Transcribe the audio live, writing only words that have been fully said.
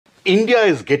India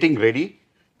is getting ready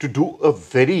to do a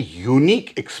very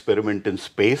unique experiment in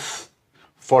space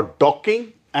for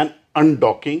docking and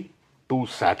undocking two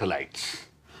satellites.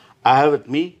 I have with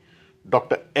me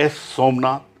Dr. S.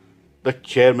 Somnath, the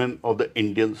chairman of the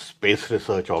Indian Space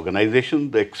Research Organization.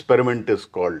 The experiment is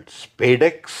called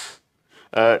SpaDeX.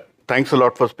 Thanks a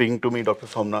lot for speaking to me, Dr.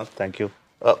 Somnath. Thank you.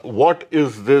 What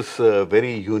is this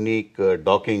very unique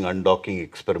docking, undocking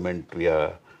experiment we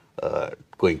are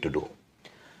going to do?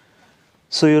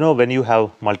 So, when you have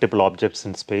multiple objects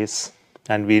in space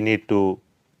and we need to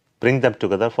bring them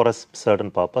together for a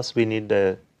certain purpose, we need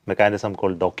a mechanism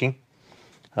called docking.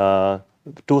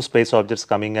 Two space objects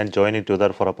coming and joining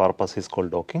together for a purpose is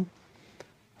called docking.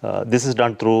 This is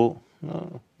done through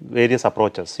various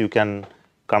approaches. You can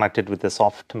connect it with a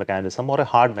soft mechanism or a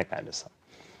hard mechanism.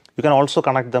 You can also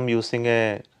connect them using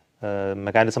a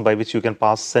mechanism by which you can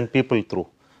send people through.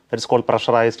 That is called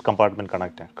pressurized compartment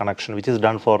connection, which is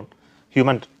done for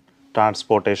human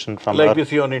transportation from like you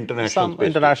see on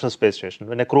international space station.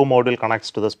 When a crew module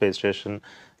connects to the space station,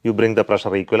 you bring the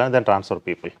pressure equivalent and then transfer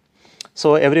people.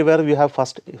 So everywhere you have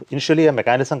initially a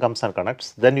mechanism comes and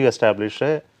connects, then you establish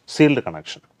a sealed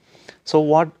connection. So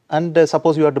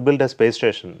suppose you have to build a space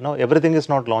station. Now everything is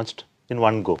not launched in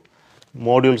one go.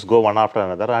 Modules go one after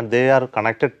another and they are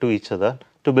connected to each other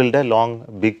to build a long,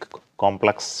 big,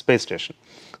 complex space station.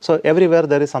 So everywhere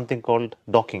there is something called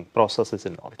docking process is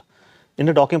involved. In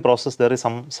a docking process, there is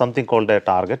something called a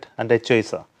target and a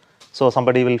chaser. So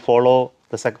somebody will follow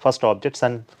the first objects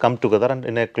and come together and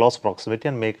in a close proximity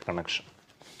and make a connection.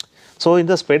 So in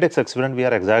the SpaDeX experiment, we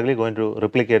are exactly going to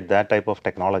replicate that type of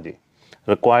technology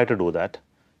required to do that.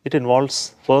 It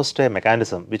involves first a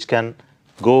mechanism which can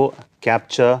go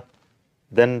capture,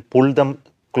 then pull them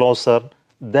closer,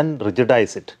 then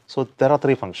rigidize it. So there are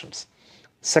three functions.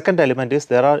 Second element is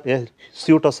there are a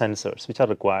suite of sensors which are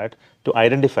required to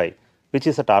identify which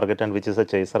is a target and which is a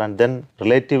chaser, and then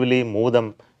relatively move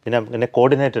them in a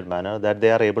coordinated manner that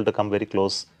they are able to come very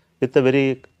close with a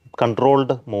very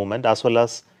controlled movement, as well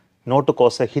as not to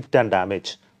cause a hit and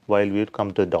damage while we come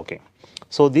to docking.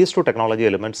 So these two technology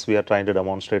elements we are trying to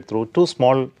demonstrate through two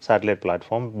small satellite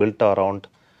platforms built around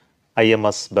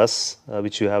IMS bus,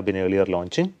 which you have been earlier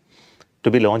launching, to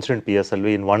be launched in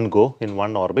PSLV in one go, in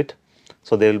one orbit.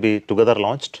 So they will be together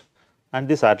launched and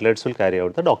the satellites will carry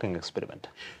out the docking experiment.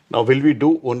 Now, will we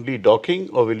do only docking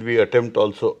or will we attempt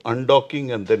also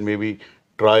undocking and then maybe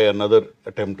try another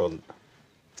attempt on?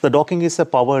 The docking is a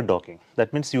powered docking.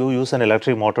 That means you use an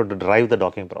electric motor to drive the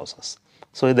docking process.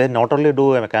 So they not only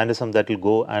do a mechanism that will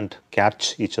go and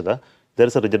catch each other, there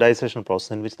is a rigidization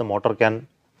process in which the motor can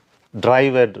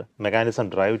drive a mechanism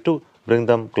drive to bring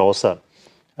them closer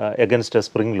against a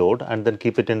spring load and then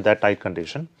keep it in that tight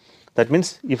condition. That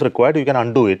means if required, you can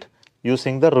undo it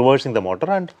using the reversing the motor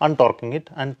and untorquing it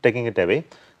and taking it away.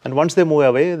 And once they move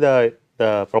away, the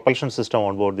propulsion system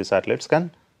on board the satellites can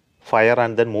fire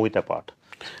and then move it apart.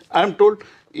 I am told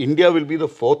India will be the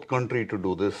fourth country to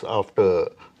do this after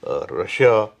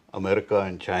Russia, America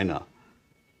and China.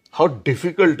 How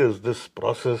difficult is this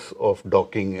process of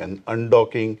docking and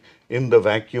undocking in the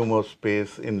vacuum of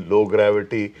space in low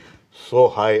gravity, so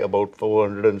high, about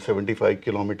 475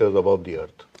 kilometers above the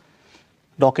Earth?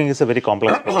 Docking is a very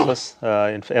complex process.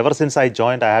 Ever since I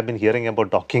joined, I have been hearing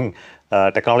about docking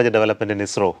technology development in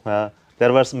ISRO.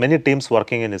 There were many teams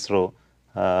working in ISRO,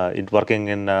 working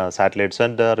in satellite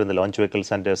center, in the launch vehicle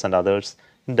centers and others,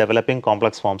 in developing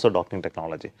complex forms of docking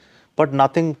technology. But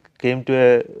nothing came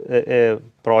to a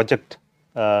project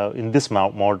in this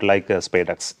mode like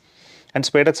SpaDeX. And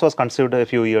SpaDeX was conceived a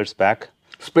few years back.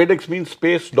 SpaDeX means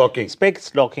space docking.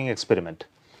 Space docking experiment.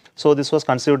 So this was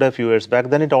conceived a few years back.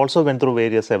 Then it also went through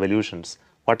various evolutions,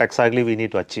 what exactly we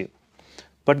need to achieve.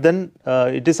 But then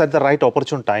it is at the right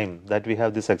opportune time that we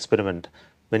have this experiment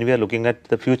when we are looking at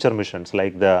the future missions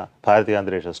like the Bharatiya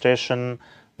Antarikshya Station,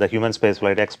 the human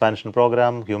spaceflight expansion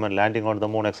program, human landing on the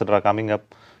moon, etc. coming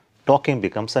up. Docking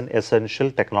becomes an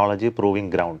essential technology proving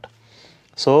ground.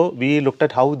 So we looked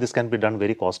at how this can be done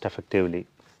very cost effectively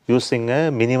using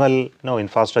a minimal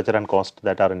infrastructure and cost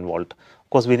that are involved. Of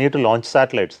course, we need to launch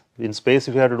satellites. In space,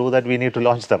 if we have to do that, we need to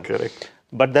launch them. Correct.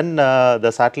 But then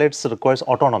the satellites requires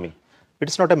autonomy. It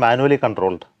is not a manually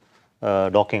controlled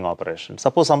docking operation.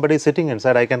 Suppose somebody is sitting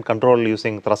inside, I can control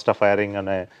using thruster firing and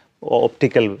a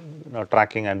optical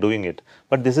tracking and doing it.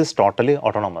 But this is totally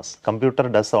autonomous. Computer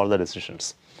does all the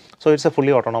decisions. So it's a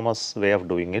fully autonomous way of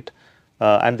doing it.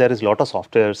 And there is a lot of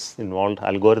softwares involved,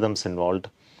 algorithms involved.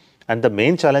 And the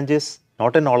main challenge is,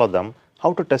 not in all of them,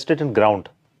 how to test it in ground.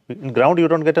 In ground, you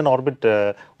don't get an orbit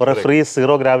or a free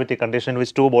zero gravity condition in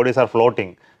which two bodies are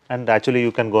floating and actually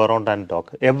you can go around and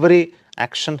dock. Every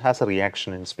action has a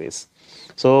reaction in space.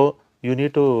 So you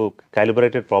need to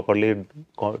calibrate it properly,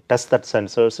 test that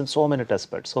sensors in so many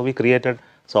test beds. So we created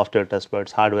software test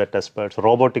beds, hardware test beds,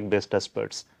 robotic based test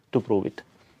beds to prove it.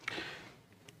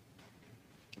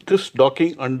 This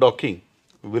docking, undocking,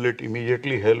 will it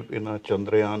immediately help in a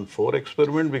Chandrayaan-4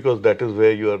 experiment? Because that is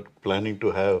where you are planning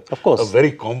to have Of course. a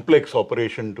very complex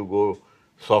operation to go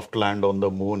soft land on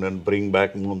the moon and bring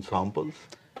back moon samples.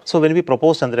 So when we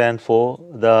proposed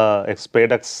Chandrayaan-4, the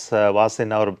SpaDeX was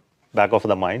in our back of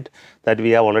the mind that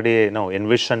we have already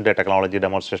envisioned a technology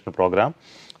demonstration program.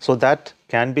 So that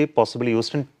can be possibly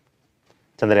used in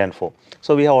Chandrayaan-4.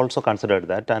 So we have also considered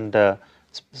that, and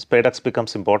SpaDeX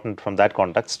becomes important from that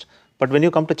context. But when you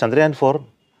come to Chandrayaan-4,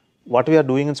 what we are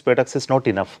doing in SpaDeX is not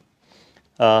enough.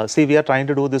 See, we are trying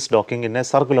to do this docking in a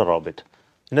circular orbit.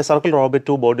 In a circular orbit,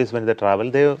 two bodies, when they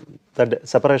travel, the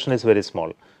separation is very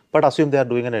small. But assume they are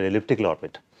doing in an elliptical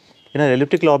orbit. In an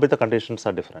elliptical orbit, the conditions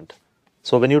are different.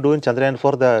 So when you do in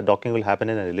Chandrayaan-4, the docking will happen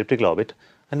in an elliptical orbit,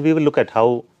 and we will look at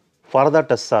how further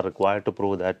tests are required to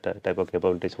prove that type of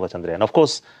capabilities for Chandrayaan. Of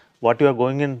course, what you are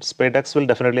going in SpaDeX will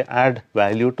definitely add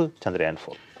value to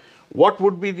Chandrayaan-4. What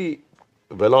would be the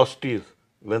velocities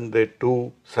when the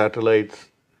two satellites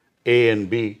A and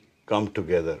B come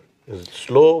together? Is it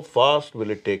slow, fast?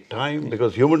 Will it take time?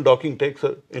 Because human docking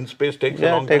in space takes a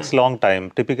long time. Yeah, it takes long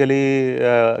time. Typically,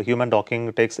 human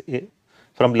docking takes,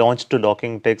 from launch to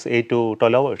docking takes 8 to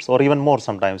 12 hours, or even more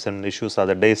sometimes, and issues are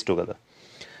the days together.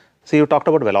 See, you talked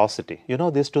about velocity.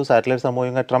 These two satellites are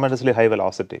moving at tremendously high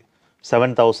velocity.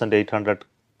 7,800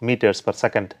 meters per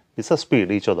second is the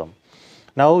speed, each of them.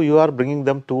 Now you are bringing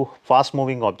them two fast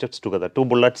moving objects together, two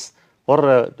bullets,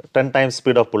 or 10 times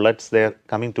speed of bullets, they are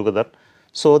coming together.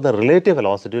 So the relative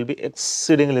velocity will be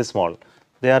exceedingly small.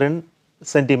 They are in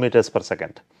centimeters per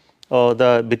second.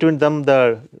 Between them,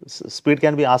 the speed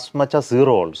can be as much as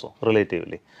zero also,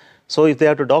 relatively. So if they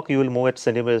have to dock, you will move at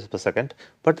centimeters per second.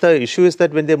 But the issue is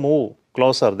that when they move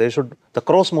closer, the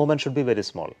cross movement should be very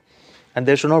small, and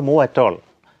they should not move at all.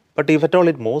 But if at all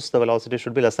it moves, the velocity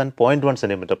should be less than 0.1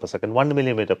 centimeter per second, 1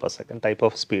 millimeter per second type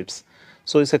of speeds.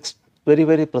 So it's very,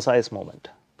 very precise movement.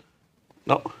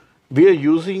 Now, we are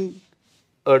using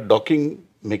a docking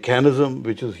mechanism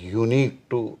which is unique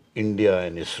to India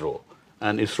and ISRO.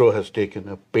 And ISRO has taken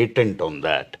a patent on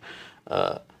that.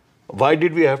 Why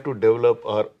did we have to develop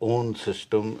our own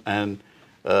system, and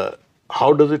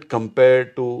how does it compare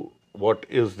to what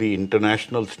is the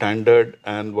international standard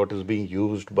and what is being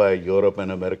used by Europe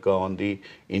and America on the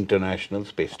International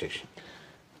Space Station?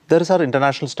 There are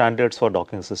international standards for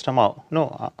docking system.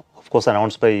 Of course,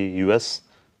 announced by US,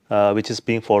 which is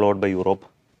being followed by Europe.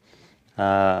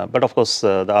 But of course,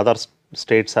 the other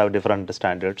states have different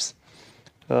standards.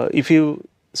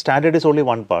 Standard is only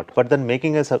one part, but then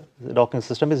making a docking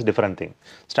system is a different thing.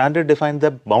 Standard defines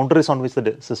the boundaries on which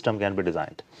the system can be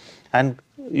designed, and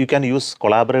you can use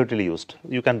collaboratively used.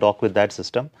 You can dock with that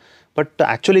system, but to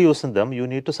actually using them, you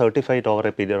need to certify it over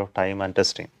a period of time and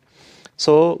testing.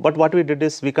 So, but what we did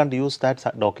is we can't use that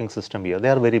docking system here. They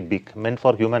are very big, meant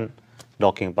for human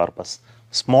docking purpose.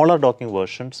 Smaller docking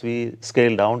versions, we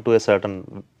scale down to a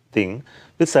certain thing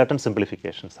with certain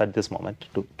simplifications at this moment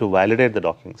to validate the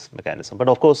docking mechanism. But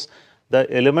of course, the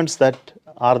elements that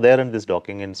are there in this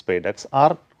docking in SpaDeX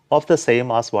are of the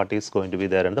same as what is going to be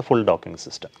there in the full docking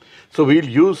system. So we'll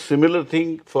use similar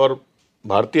thing for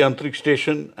Bharatiya Antariksh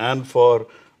Station and for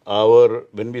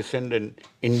when we send an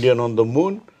Indian on the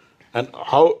moon. And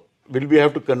how will we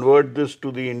have to convert this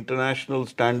to the international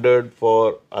standard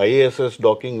for ISS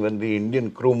docking when the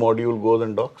Indian crew module goes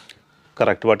and docks?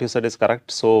 Correct. What you said is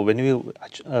correct. So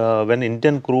when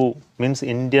Indian crew means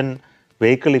Indian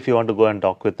vehicle, if you want to go and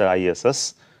dock with the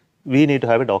ISS, we need to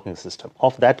have a docking system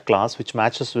of that class which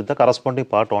matches with the corresponding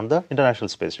part on the International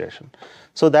Space Station.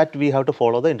 So that we have to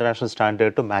follow the international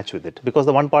standard to match with it, because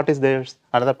the one part is theirs,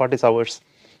 another part is ours.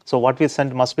 So what we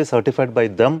send must be certified by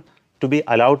them to be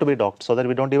allowed to be docked, so that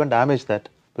we don't even damage that,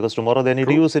 because tomorrow they need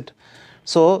to use it.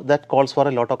 So that calls for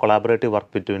a lot of collaborative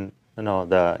work between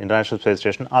the International Space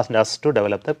Station and us to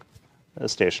develop the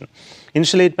station.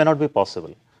 Initially, it may not be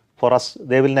possible. For us,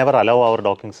 they will never allow our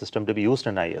docking system to be used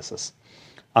in ISS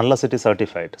unless it is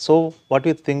certified. So what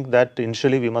we think that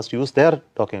initially we must use their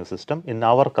docking system in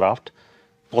our craft,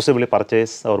 possibly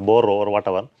purchase or borrow or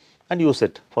whatever, and use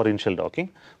it for initial docking.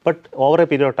 But over a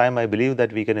period of time, I believe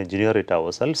that we can engineer it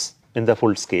ourselves in the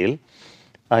full scale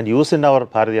and use in our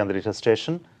Bharatiya Antariksh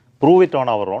Station, prove it on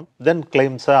our own, then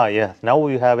claim, yes, now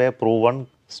we have a proven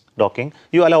docking,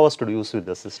 you allow us to use with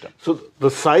the system. So the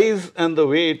size and the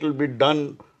way it will be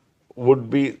done would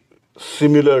be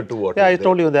similar to what Yeah, is I there.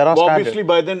 told you there are Obviously,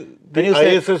 by then, the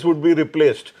ISS would be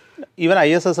replaced. Even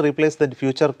ISS replace the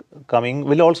future coming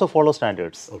will also follow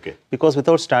standards. Okay. Because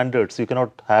without standards, you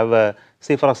cannot have a,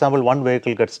 say for example, one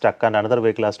vehicle gets stuck and another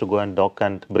vehicle has to go and dock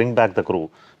and bring back the crew.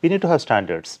 We need to have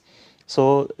standards.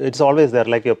 So it's always there,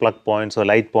 like your plug points or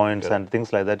light points and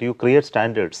things like that. You create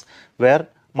standards where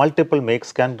multiple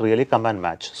makes can really come and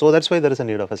match. So that's why there is a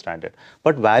need of a standard.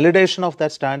 But validation of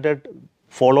that standard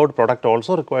followed product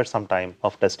also requires some time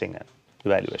of testing and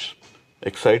evaluation.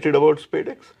 Excited about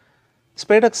SpaDeX?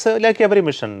 SpaDeX, like every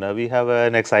mission, we have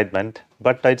an excitement,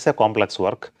 but it's a complex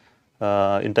work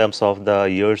in terms of the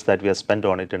years that we have spent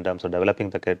on it, in terms of developing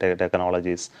the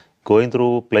technologies, going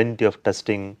through plenty of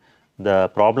testing, the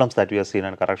problems that we have seen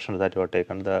and corrections that we have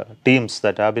taken, the teams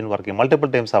that have been working, multiple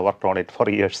teams have worked on it for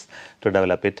years to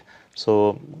develop it.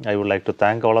 So I would like to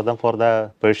thank all of them for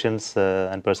the patience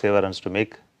and perseverance to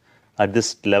make at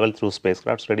this level through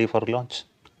spacecrafts ready for launch.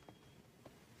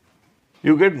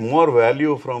 You get more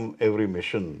value from every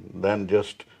mission than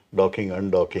just docking,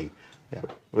 undocking. Yeah.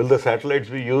 Will the satellites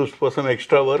be used for some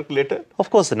extra work later? Of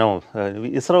course, no.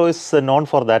 ISRO is known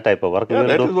for that type of work. Yeah,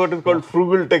 that is what is called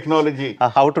frugal technology.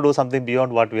 How to do something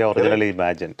beyond what we have originally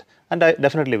imagined. And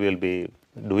definitely we will be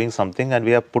doing something, and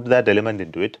we have put that element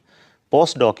into it.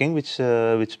 Post-docking, which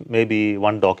may be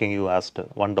one docking you asked,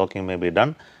 one docking may be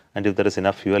done. And if there is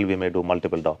enough fuel, we may do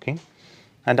multiple docking.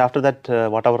 And after that,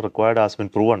 whatever required has been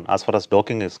proven as far as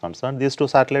docking is concerned. These two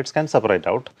satellites can separate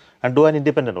out and do an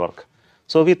independent work.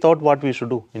 So we thought what we should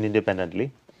do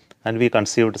independently, and we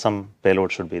conceived some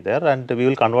payload should be there, and we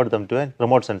will convert them to a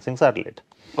remote sensing satellite.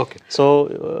 Okay.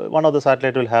 So one of the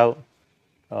satellite will have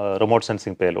remote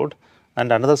sensing payload,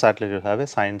 and another satellite will have a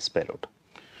science payload.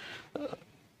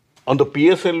 On the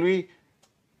PSLV,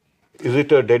 is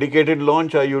it a dedicated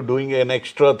launch? Are you doing an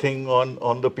extra thing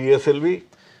on the PSLV?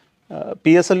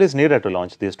 PSLV is needed to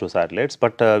launch these two satellites,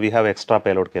 but we have extra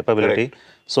payload capability. Correct.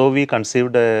 So we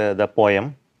conceived the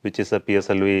POEM, which is a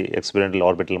PSLV experimental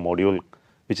orbital module,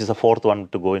 which is the fourth one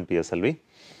to go in PSLV.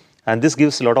 And this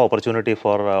gives a lot of opportunity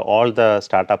for all the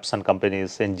startups and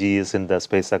companies, NGEs in the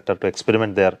space sector to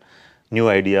experiment their new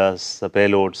ideas,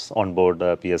 payloads on board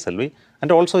PSLV.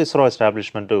 And also ISRO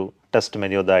establishment to test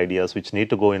many of the ideas which need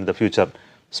to go in the future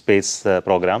space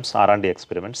programs, R&D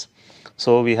experiments.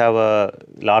 So we have a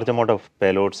large amount of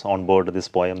payloads on board this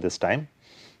POEM this time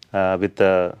with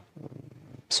the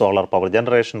solar power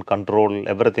generation, control,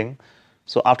 everything.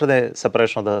 So after the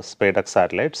separation of the SpaDeX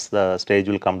satellites, the stage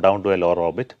will come down to a lower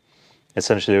orbit,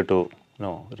 essentially to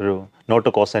not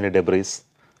to cause any debris.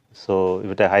 So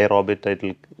with a higher orbit, it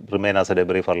will remain as a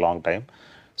debris for a long time.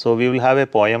 So we will have a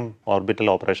POEM orbital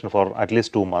operation for at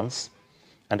least 2 months,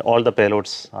 and all the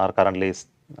payloads are currently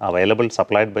available,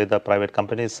 supplied by the private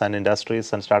companies and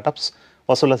industries and startups,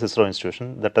 as well as ISRO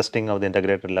institution. The testing of the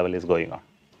integrated level is going on.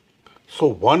 So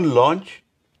one launch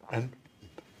and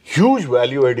huge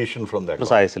value addition from that.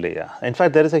 Precisely, yeah. In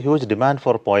fact, there is a huge demand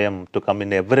for POEM to come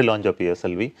in every launch of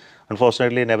PSLV.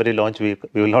 Unfortunately, in every launch, we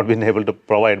will not be able to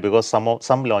provide, because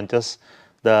some launches,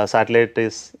 the satellite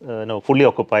is fully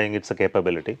occupying its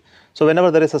capability. So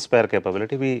whenever there is a spare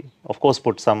capability, we of course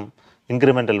put some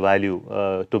incremental value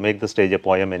to make the stage a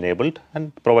POEM enabled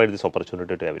and provide this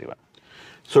opportunity to everyone.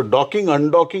 So docking,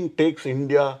 undocking takes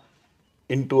India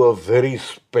into a very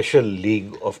special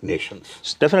league of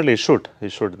nations. Definitely it should.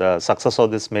 It should. The success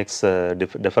of this makes a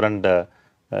different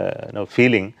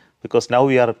feeling, because now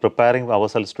we are preparing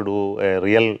ourselves to do a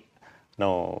real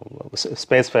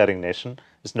spacefaring nation.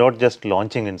 It's not just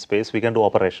launching in space, we can do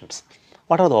operations.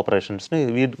 What are the operations?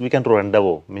 We can do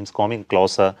rendezvous, means coming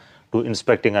closer to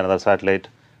inspecting another satellite.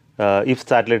 If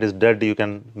satellite is dead, you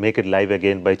can make it live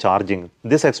again by charging.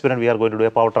 This experiment, we are going to do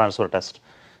a power transfer test.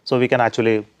 So we can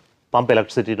actually pump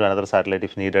electricity to another satellite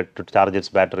if needed to charge its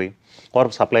battery,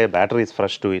 or supply a batteries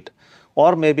fresh to it.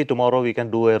 Or maybe tomorrow we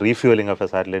can do a refueling of a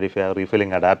satellite if you have a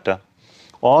refueling adapter.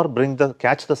 Or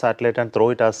catch the satellite and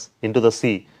throw it into the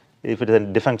sea if it is a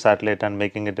different satellite, and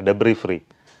making it debris free.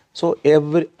 So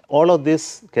all of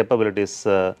these capabilities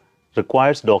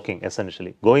requires docking,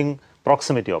 essentially, going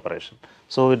proximity operation.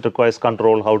 So it requires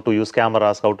control, how to use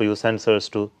cameras, how to use sensors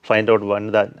to find out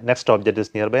when the next object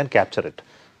is nearby and capture it.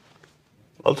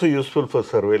 Also useful for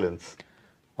surveillance.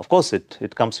 Of course,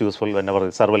 it comes useful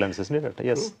whenever surveillance is needed,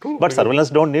 yes. True, but surveillance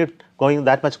don't need going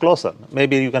that much closer.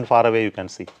 Maybe you can far away, you can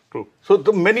see. True. So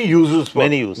the many uses.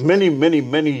 Many uses.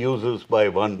 Many uses by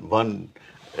one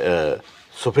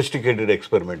sophisticated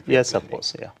experiment. Yes, of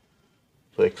course, yeah.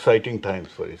 So exciting times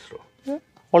for ISRO. Yeah.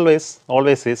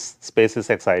 Always is. Space is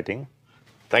exciting.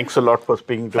 Thanks a lot for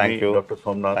speaking to me, you. Dr.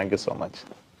 Somnath. Thank you so much.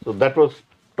 So that was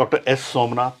Dr. S.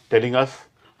 Somanath telling us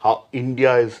how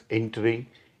India is entering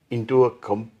into a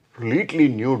completely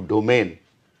new domain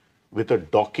with a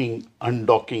docking,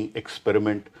 undocking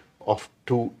experiment of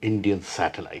two Indian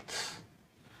satellites.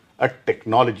 A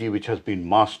technology which has been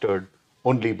mastered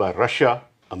only by Russia,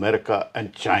 America,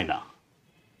 and China.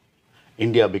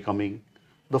 India becoming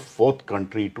the fourth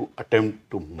country to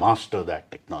attempt to master that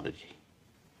technology.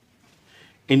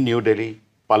 In New Delhi,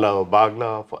 Pallava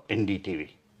Bagla for NDTV.